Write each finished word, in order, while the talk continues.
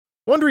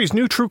Wondery's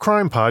new true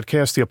crime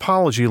podcast, The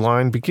Apology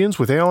Line, begins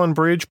with Alan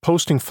Bridge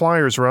posting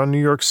flyers around New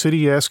York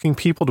City asking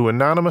people to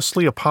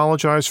anonymously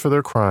apologize for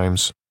their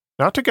crimes.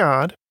 Not to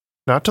God,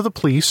 not to the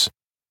police,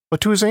 but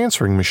to his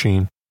answering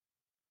machine.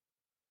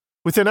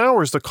 Within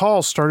hours, the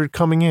calls started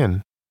coming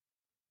in.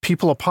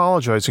 People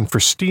apologizing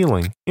for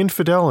stealing,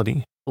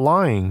 infidelity,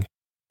 lying,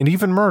 and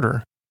even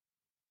murder.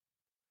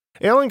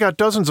 Alan got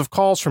dozens of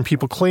calls from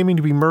people claiming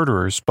to be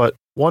murderers, but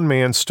one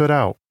man stood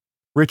out.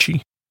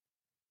 Richie.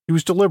 He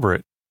was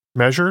deliberate,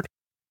 measured,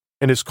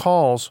 and his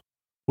calls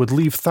would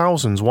leave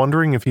thousands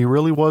wondering if he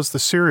really was the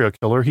serial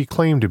killer he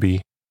claimed to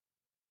be.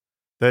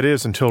 That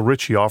is, until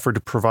Richie offered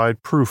to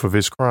provide proof of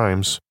his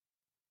crimes.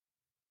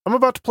 I'm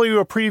about to play you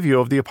a preview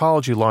of The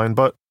Apology Line,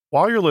 but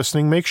while you're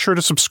listening, make sure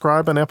to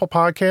subscribe on Apple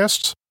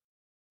Podcasts,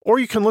 or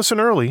you can listen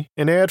early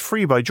and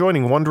ad-free by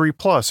joining Wondery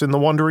Plus in the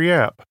Wondery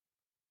app.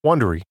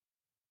 Wondery.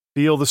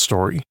 Feel the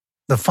story.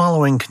 The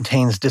following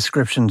contains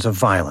descriptions of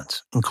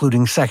violence,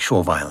 including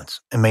sexual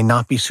violence, and may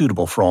not be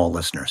suitable for all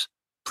listeners.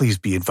 Please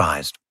be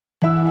advised.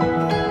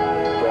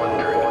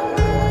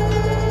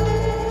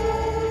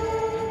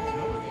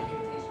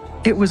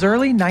 It was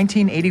early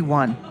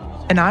 1981,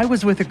 and I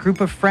was with a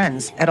group of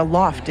friends at a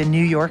loft in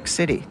New York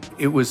City.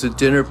 It was a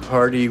dinner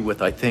party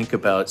with, I think,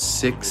 about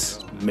 6,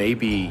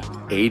 maybe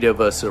 8 of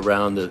us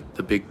around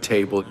the big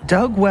table.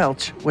 Doug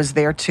Welch was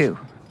there too.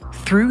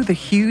 Through the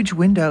huge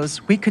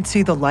windows, we could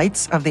see the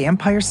lights of the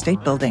Empire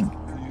State Building.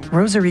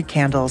 Rosary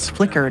candles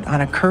flickered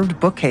on a curved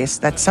bookcase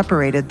that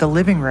separated the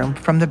living room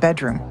from the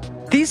bedroom.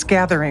 These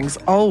gatherings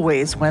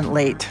always went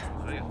late.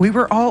 We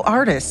were all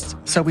artists,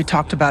 so we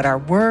talked about our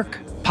work,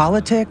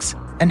 politics,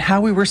 and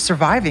how we were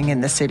surviving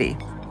in the city.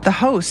 The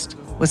host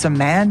was a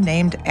man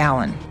named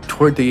Alan.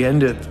 Toward the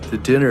end of the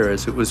dinner,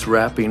 as it was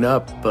wrapping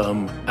up,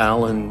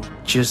 Alan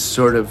just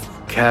sort of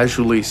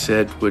casually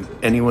said, "Would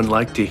anyone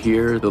like to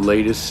hear the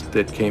latest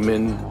that came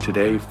in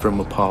today from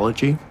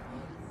Apology?"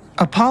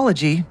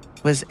 Apology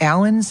was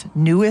Alan's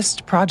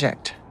newest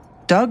project.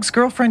 Doug's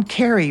girlfriend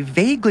Carrie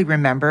vaguely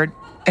remembered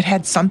it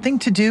had something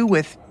to do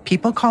with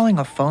people calling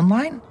a phone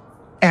line.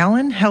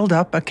 Alan held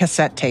up a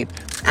cassette tape.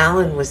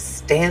 Alan was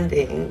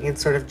standing and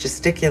sort of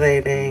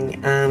gesticulating,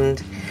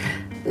 and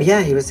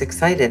he was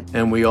excited.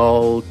 And we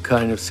all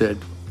kind of said,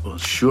 "Well,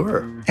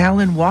 sure."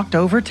 Alan walked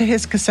over to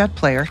his cassette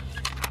player,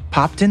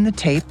 popped in the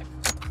tape,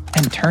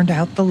 and turned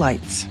out the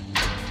lights.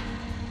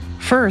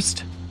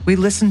 First, we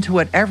listened to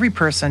what every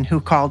person who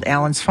called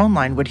Alan's phone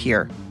line would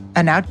hear,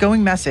 an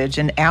outgoing message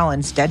in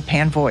Alan's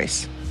deadpan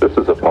voice. This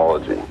is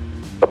Apology.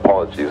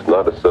 Apology is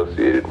not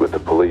associated with the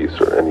police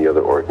or any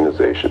other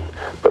organization,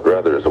 but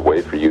rather is a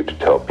way for you to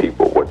tell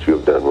people what you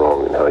have done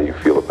wrong and how you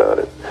feel about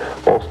it.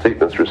 All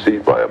statements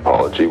received by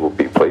Apology will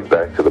be played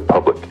back to the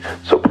public,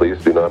 so please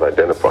do not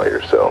identify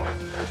yourself.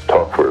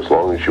 Talk for as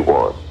long as you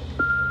want.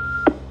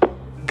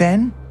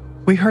 Then,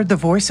 we heard the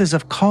voices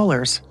of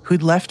callers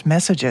who'd left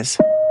messages.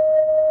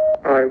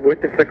 I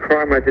witnessed a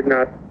crime. I did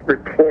not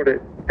report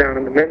it down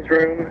in the men's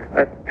room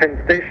at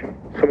Penn Station.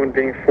 Someone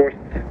being forced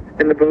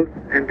in the booth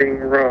and being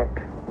robbed.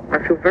 I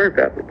feel very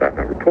badly about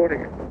not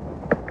reporting it.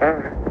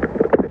 Bye.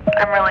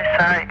 I'm really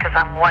sorry because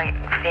I'm white,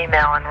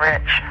 female, and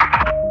rich.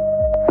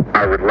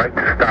 I would like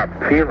to stop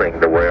feeling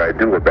the way I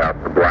do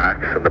about the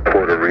blacks and the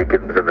Puerto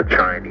Ricans and the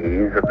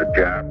Chinese and the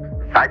Japs.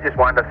 I just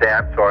wanted to say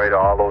I'm sorry to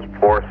all those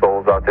poor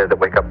souls out there that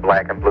wake up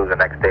black and blue the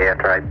next day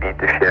after I beat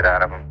the shit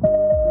out of them.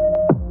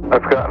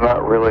 I've got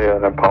not really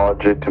an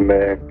apology to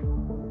make,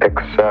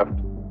 except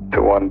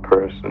to one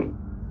person,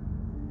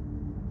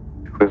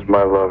 who's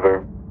my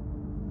lover,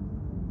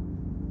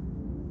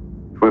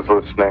 who's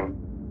listening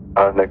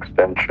on an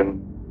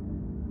extension.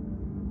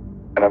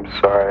 And I'm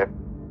sorry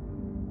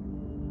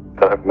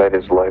that I've made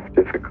his life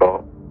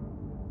difficult.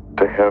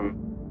 To him,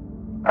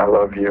 I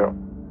love you,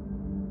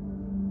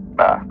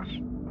 Max.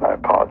 I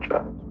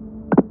apologize.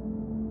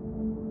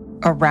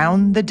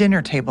 Around the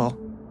dinner table,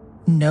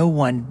 no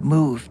one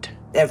moved.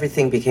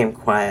 Everything became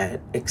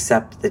quiet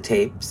except the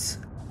tapes.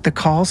 The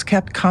calls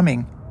kept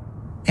coming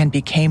and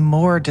became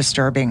more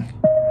disturbing.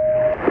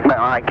 Well,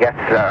 I guess,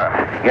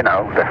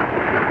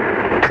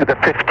 to the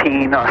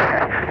 15 or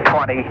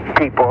 20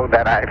 people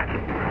that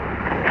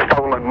I've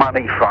stolen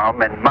money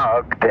from and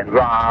mugged and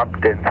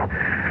robbed and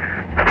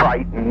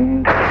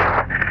frightened,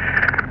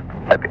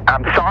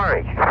 I'm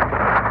sorry.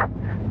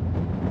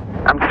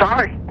 I'm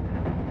sorry.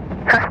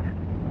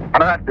 I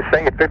don't have to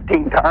say it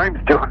 15 times,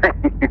 do I?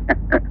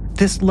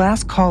 This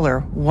last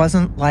caller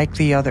wasn't like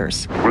the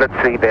others. Let's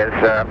see, there's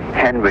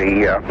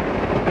Henry.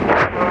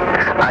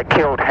 I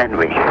killed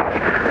Henry.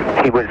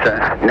 He was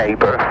a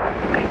neighbor.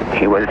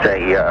 He was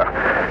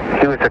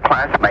a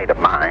classmate of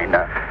mine.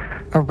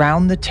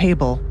 Around the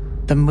table,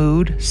 the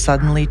mood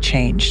suddenly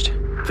changed.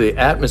 The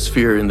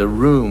atmosphere in the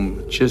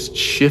room just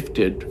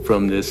shifted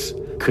from this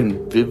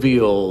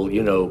convivial,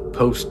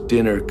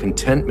 post-dinner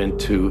contentment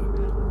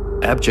to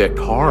abject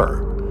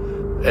horror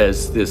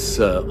as this,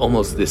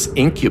 almost this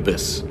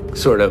incubus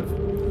sort of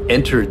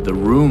entered the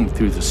room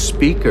through the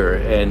speaker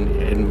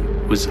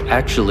and was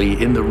actually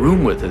in the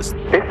room with us.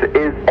 This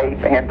is a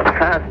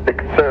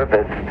fantastic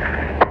service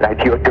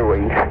that you're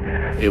doing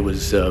It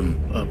was a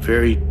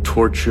very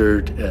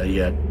tortured,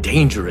 yet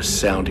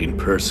dangerous-sounding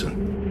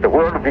person. The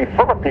world would be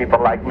full of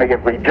people like me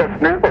if we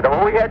just knew that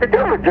all we had to do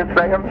was just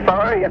say, I'm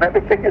sorry, and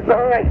everything is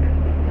all right.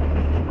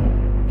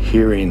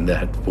 Hearing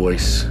that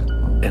voice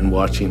and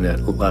watching that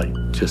light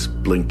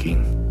just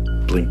blinking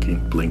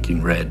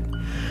red,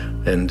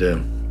 and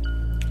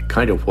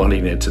kind of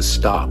wanting it to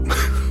stop.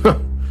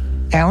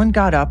 Alan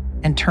got up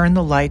and turned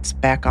the lights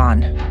back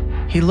on.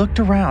 He looked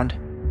around,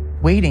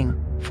 waiting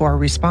for a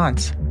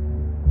response.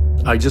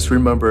 I just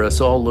remember us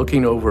all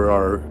looking over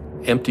our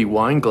empty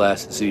wine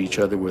glasses at each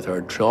other with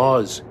our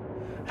jaws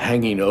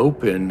hanging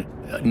open.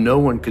 No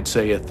one could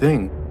say a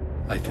thing.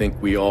 I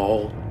think we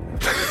all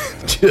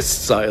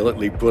just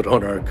silently put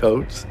on our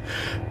coats,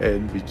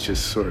 and we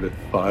just sort of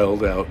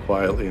filed out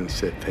quietly and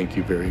said, thank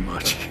you very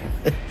much.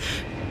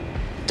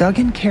 Doug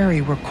and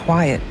Carrie were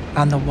quiet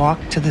on the walk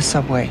to the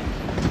subway.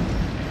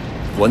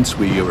 Once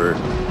we were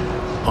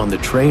on the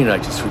train, I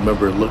just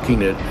remember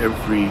looking at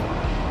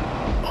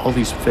all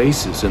these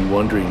faces and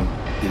wondering,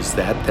 is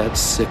that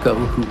sicko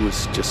who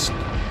was just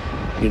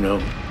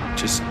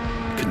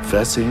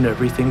confessing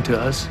everything to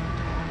us?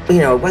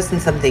 It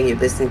wasn't something you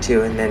listen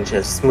to and then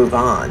just move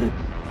on.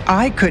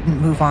 I couldn't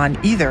move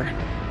on either.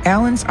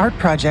 Alan's art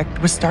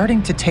project was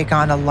starting to take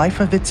on a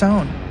life of its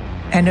own,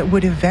 and it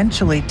would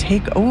eventually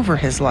take over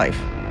his life.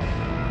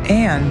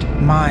 And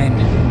mine.